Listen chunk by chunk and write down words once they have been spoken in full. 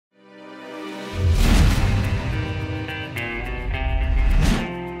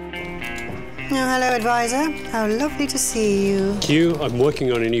hello, advisor. How lovely to see you. Q, I'm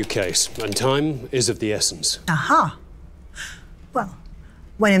working on a new case, and time is of the essence. Aha. Well,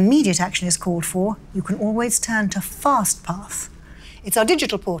 when immediate action is called for, you can always turn to FastPath. It's our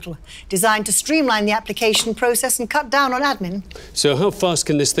digital portal, designed to streamline the application process and cut down on admin. So how fast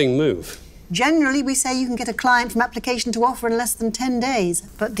can this thing move? Generally, we say you can get a client from application to offer in less than 10 days,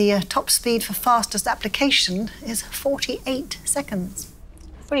 but the top speed for fastest application is 48 seconds.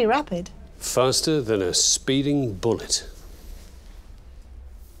 Pretty rapid. Faster than a speeding bullet.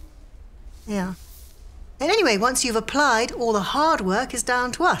 Yeah. And anyway, once you've applied, all the hard work is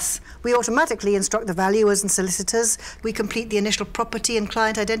down to us. We automatically instruct the valuers and solicitors. We complete the initial property and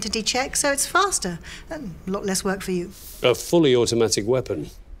client identity check, so it's faster and a lot less work for you. A fully automatic weapon.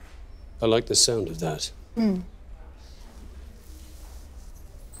 I like the sound of that.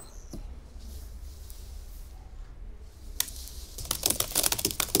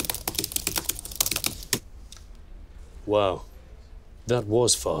 Wow, that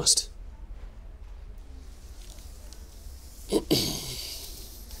was fast.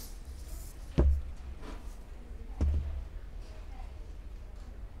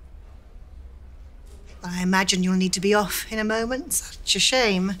 I imagine you'll need to be off in a moment. Such a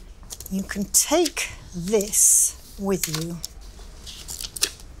shame. You can take this with you.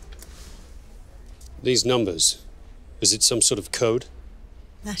 These numbers, is it some sort of code?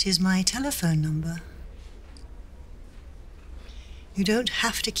 That is my telephone number. You don't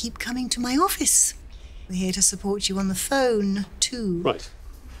have to keep coming to my office. We're here to support you on the phone, too. Right.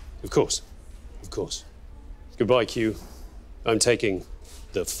 Of course. Of course. Goodbye, Q. I'm taking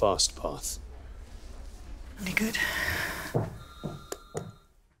the fast path. Very good.